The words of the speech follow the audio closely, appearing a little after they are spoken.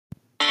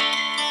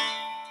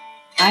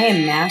I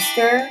am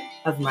master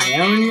of my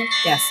own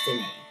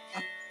destiny.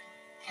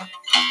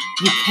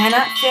 You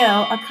cannot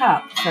fill a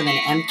cup from an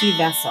empty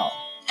vessel.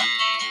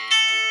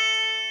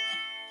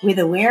 With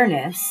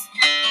awareness,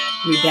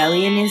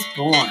 rebellion is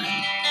born.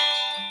 I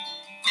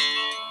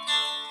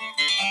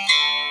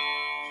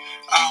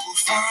will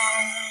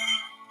find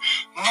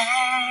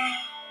my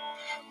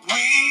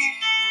way.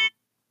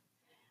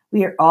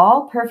 We are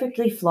all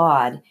perfectly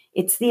flawed.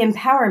 It's the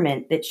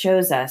empowerment that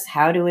shows us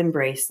how to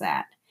embrace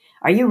that.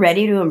 Are you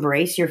ready to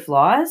embrace your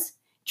flaws?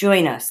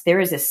 Join us. There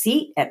is a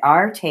seat at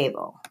our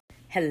table.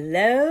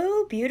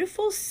 Hello,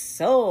 beautiful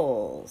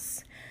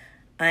souls.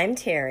 I'm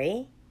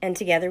Terry, and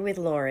together with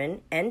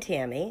Lauren and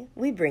Tammy,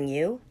 we bring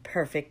you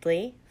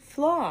Perfectly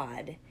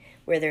Flawed,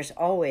 where there's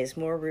always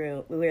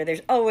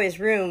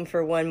room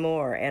for one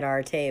more at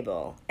our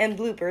table, and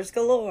bloopers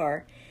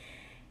galore.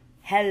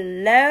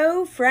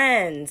 Hello,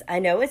 friends. I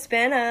know it's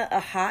been a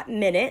hot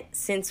minute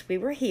since we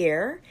were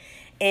here,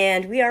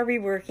 and we are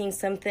reworking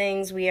some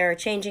things. We are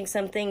changing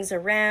some things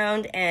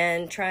around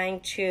and trying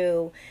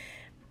to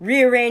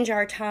rearrange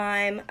our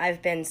time.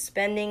 I've been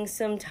spending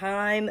some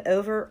time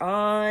over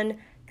on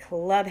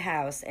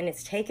Clubhouse, and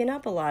it's taken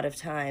up a lot of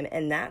time,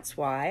 and that's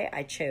why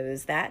I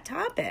chose that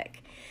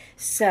topic.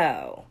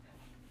 So,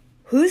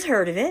 who's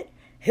heard of it?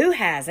 Who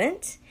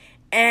hasn't?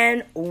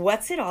 And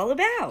what's it all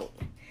about?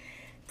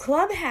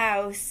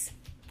 Clubhouse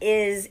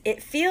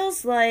it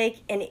feels like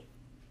an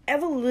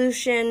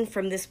evolution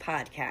from this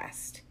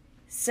podcast.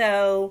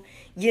 So,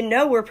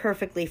 we're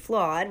perfectly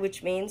flawed,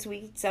 which means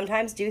we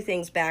sometimes do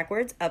things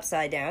backwards,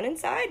 upside down, and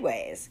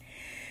sideways.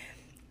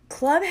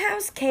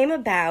 Clubhouse came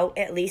about,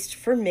 at least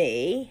for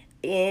me,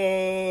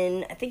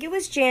 in, I think it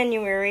was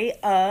January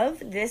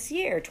of this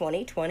year,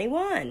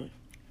 2021.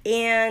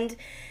 And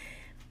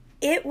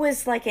it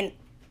was like an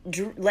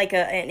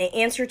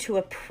answer to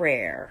a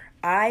prayer.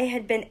 I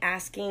had been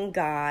asking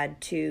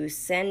God to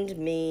send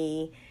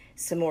me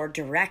some more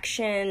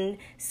direction,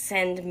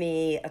 send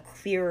me a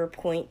clearer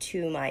point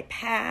to my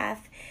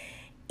path.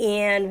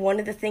 And one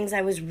of the things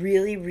I was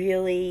really,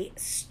 really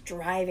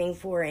striving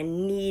for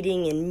and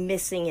needing and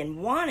missing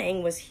and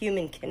wanting was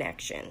human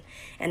connection.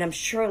 And I'm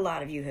sure a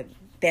lot of you have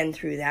been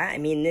through that. I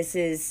mean, this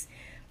is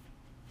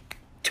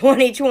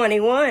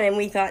 2021, and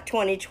we thought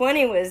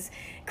 2020 was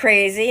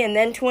crazy, and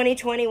then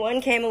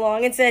 2021 came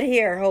along and said,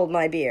 here, hold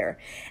my beer.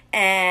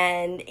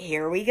 And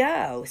here we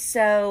go.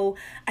 So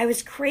I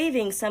was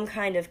craving some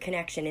kind of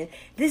connection, and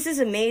this is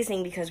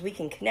amazing because we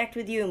can connect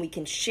with you and we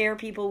can share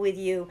people with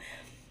you,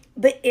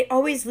 but it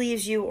always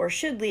leaves you, or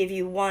should leave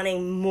you,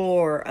 wanting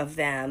more of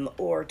them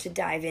or to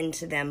dive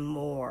into them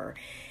more.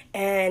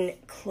 And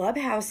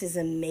Clubhouse is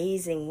an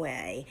amazing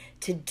way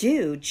to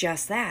do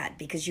just that,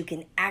 because you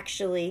can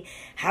actually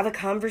have a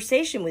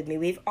conversation with me.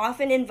 We've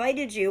often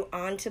invited you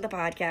onto the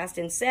podcast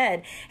and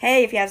said,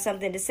 hey, if you have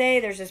something to say,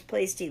 there's this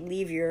place to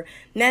leave your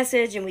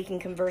message and we can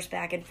converse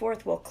back and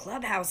forth. Well,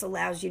 Clubhouse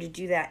allows you to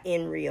do that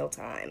in real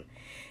time.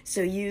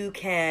 So you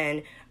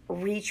can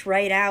reach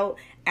right out,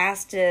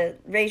 ask to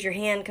raise your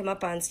hand, come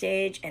up on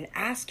stage and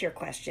ask your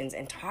questions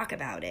and talk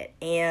about it.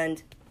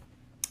 And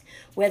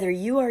whether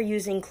you are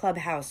using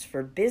Clubhouse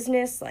for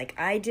business like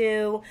I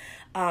do,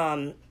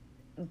 although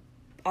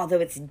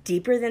it's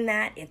deeper than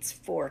that, it's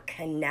for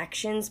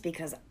connections,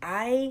 because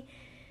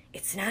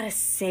it's not a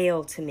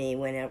sale to me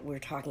when we're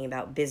talking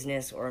about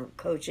business or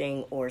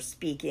coaching or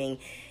speaking.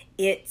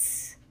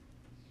 It's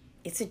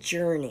a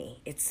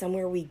journey. It's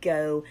somewhere we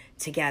go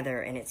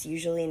together, and it's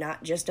usually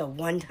not just a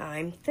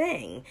one-time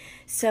thing.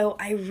 So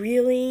I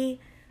really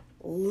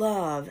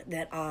love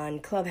that on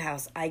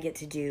Clubhouse I get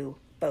to do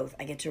both.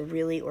 I get to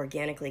really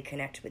organically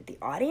connect with the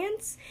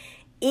audience,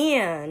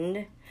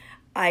 and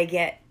I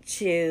get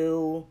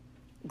to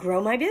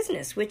grow my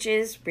business, which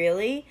is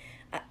really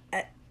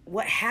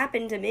what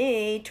happened to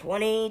me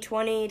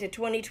 2020 to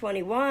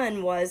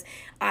 2021 was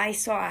I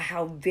saw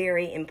how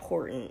very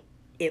important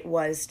it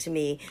was to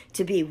me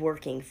to be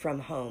working from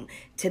home,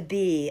 to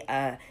be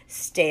a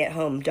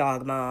stay-at-home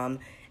dog mom,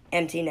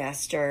 empty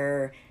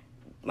nester.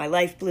 My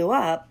life blew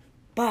up,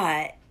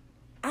 but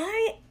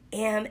I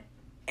am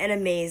an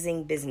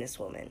amazing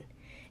businesswoman.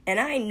 And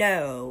I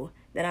know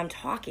that I'm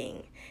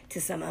talking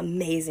to some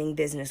amazing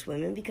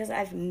businesswomen because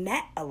I've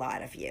met a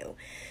lot of you.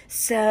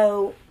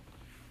 So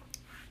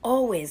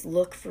always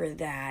look for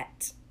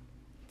that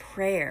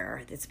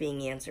prayer that's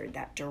being answered,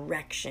 that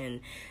direction,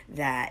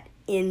 that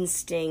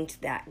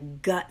instinct,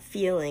 that gut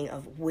feeling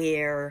of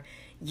where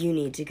you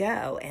need to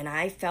go. And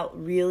I felt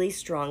really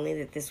strongly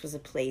that this was a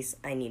place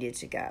I needed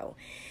to go.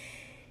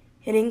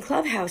 And in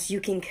Clubhouse, you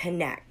can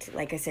connect.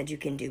 Like I said, you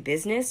can do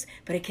business,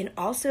 but it can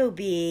also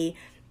be,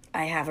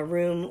 I have a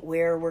room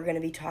where we're going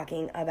to be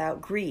talking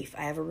about grief.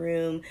 I have a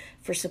room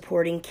for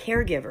supporting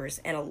caregivers.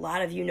 And a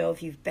lot of you know,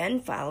 if you've been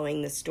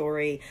following the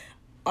story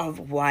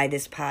of why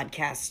this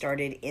podcast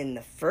started in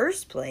the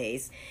first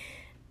place,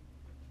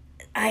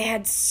 I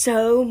had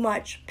so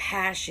much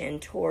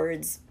passion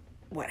towards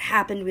what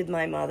happened with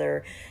my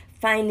mother,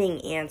 finding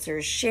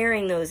answers,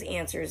 sharing those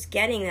answers,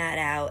 getting that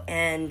out,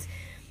 and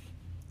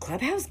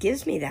Clubhouse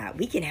gives me that.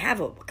 We can have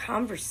a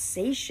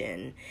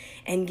conversation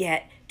and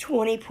get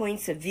 20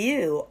 points of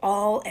view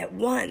all at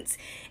once,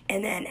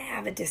 and then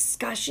have a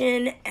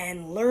discussion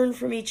and learn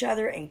from each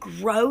other and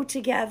grow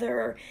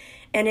together.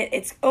 And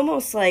it's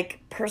almost like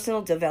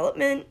personal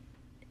development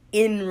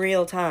in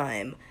real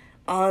time,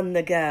 on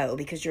the go,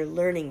 because you're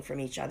learning from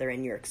each other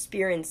and you're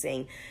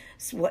experiencing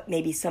what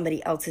maybe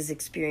somebody else has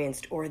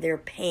experienced, or their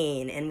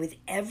pain. And with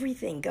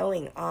everything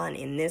going on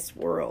in this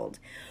world,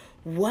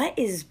 what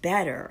is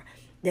better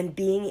than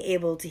being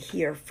able to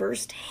hear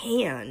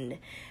firsthand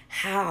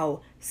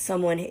how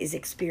someone is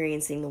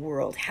experiencing the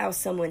world, how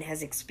someone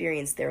has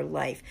experienced their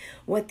life,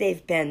 what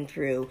they've been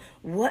through,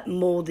 what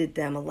molded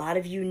them. A lot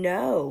of you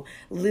know,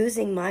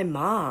 losing my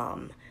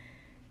mom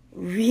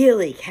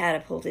really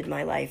catapulted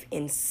my life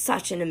in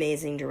such an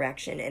amazing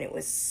direction, and it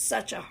was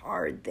such a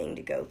hard thing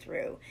to go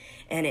through,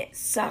 and it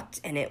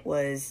sucked, and it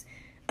was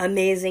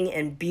amazing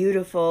and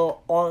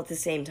beautiful all at the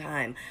same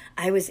time.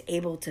 I was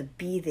able to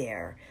be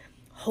there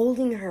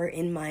holding her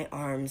in my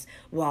arms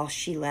while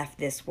she left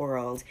this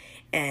world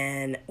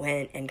and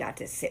went and got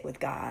to sit with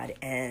God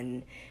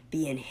and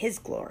be in His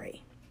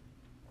glory.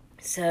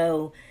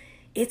 So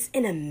it's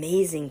an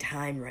amazing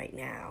time right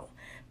now.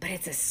 But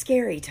it's a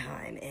scary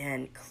time,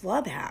 and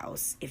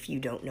Clubhouse, if you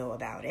don't know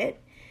about it,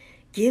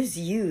 gives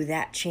you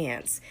that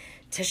chance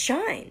to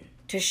shine,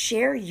 to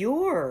share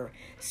your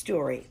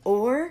story,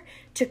 or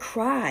to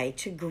cry,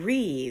 to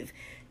grieve,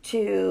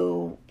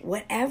 to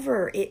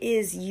whatever it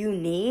is you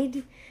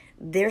need.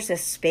 There's a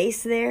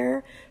space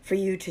there for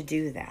you to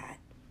do that.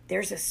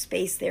 There's a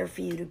space there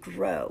for you to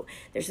grow.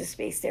 There's a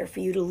space there for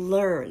you to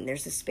learn.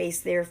 There's a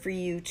space there for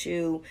you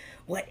to,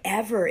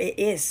 whatever it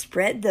is,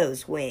 spread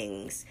those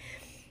wings.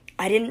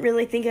 I didn't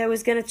really think I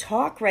was going to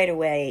talk right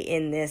away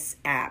in this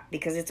app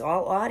because it's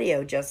all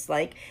audio, just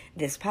like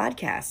this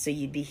podcast. So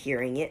you'd be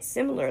hearing it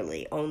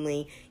similarly,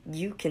 only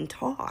you can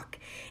talk.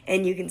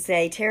 And you can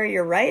say, Terry,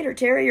 you're right, or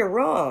Terry, you're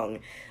wrong,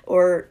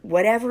 or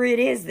whatever it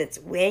is that's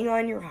weighing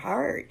on your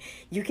heart.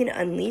 You can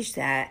unleash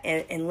that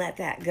and let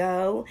that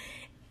go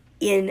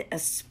in a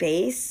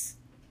space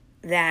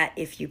that,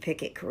 if you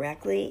pick it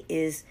correctly,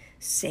 is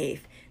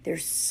safe.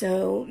 There's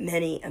so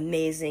many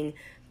amazing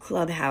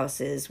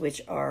clubhouses,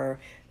 which are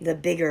the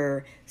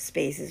bigger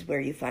spaces where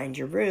you find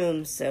your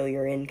rooms, so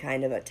you're in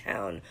kind of a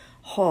town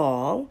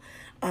hall.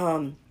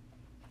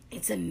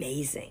 It's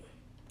amazing.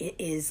 It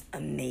is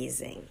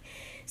amazing.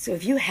 So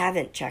if you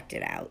haven't checked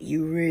it out,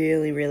 you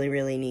really, really,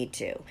 really need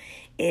to.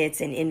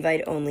 It's an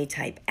invite-only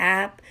type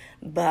app,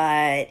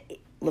 but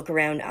look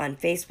around on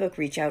Facebook,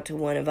 reach out to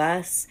one of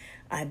us.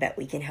 I bet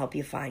we can help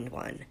you find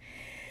one.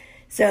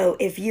 So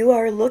if you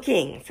are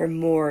looking for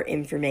more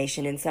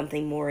information and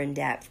something more in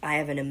depth, I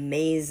have an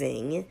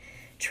amazing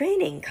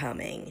training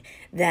coming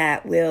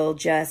that will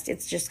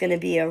it's just going to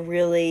be a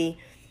really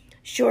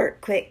short,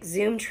 quick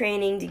Zoom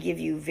training to give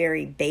you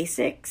very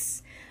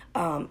basics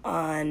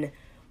on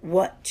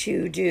what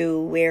to do,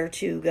 where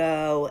to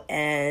go,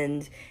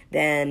 and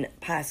then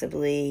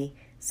possibly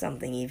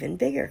something even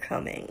bigger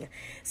coming.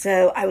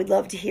 So I would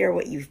love to hear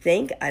what you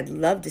think. I'd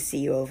love to see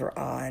you over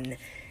on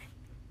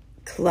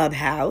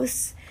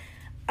Clubhouse.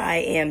 I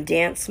am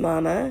Dance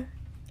Mama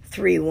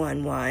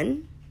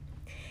 311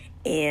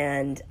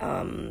 and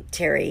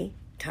Terry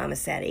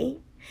Tomasetti.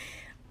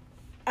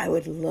 I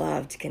would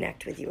love to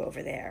connect with you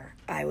over there.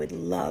 I would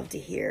love to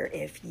hear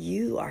if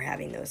you are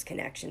having those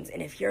connections,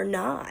 and if you're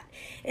not,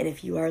 and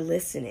if you are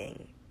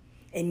listening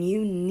and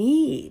you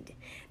need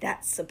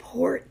that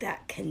support,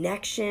 that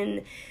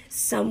connection,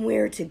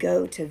 somewhere to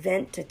go, to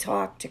vent, to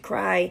talk, to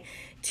cry,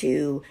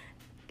 to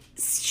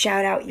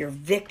shout out your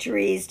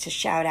victories, to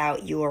shout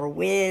out your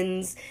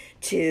wins,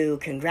 to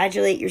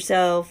congratulate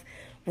yourself,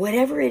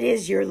 whatever it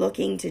is you're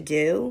looking to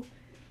do,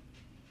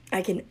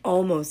 I can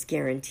almost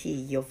guarantee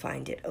you'll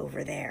find it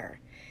over there.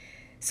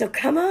 So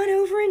come on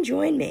over and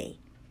join me.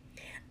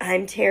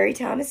 I'm Terry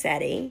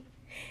Tomasetti,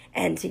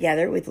 and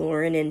together with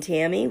Lauren and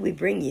Tammy, we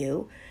bring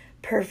you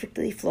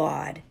Perfectly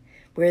Flawed,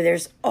 where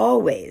there's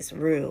always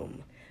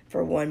room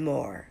for one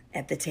more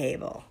at the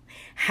table.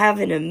 Have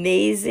an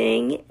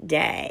amazing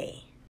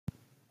day.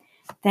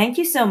 Thank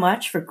you so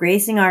much for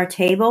gracing our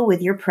table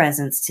with your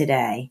presence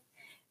today.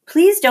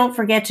 Please don't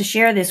forget to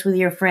share this with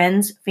your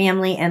friends,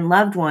 family, and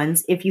loved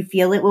ones if you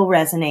feel it will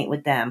resonate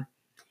with them.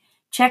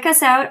 Check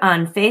us out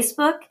on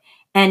Facebook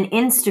and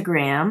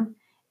Instagram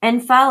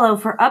and follow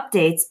for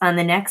updates on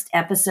the next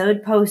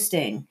episode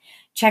posting.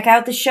 Check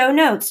out the show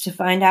notes to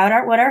find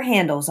out what our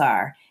handles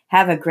are.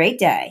 Have a great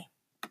day.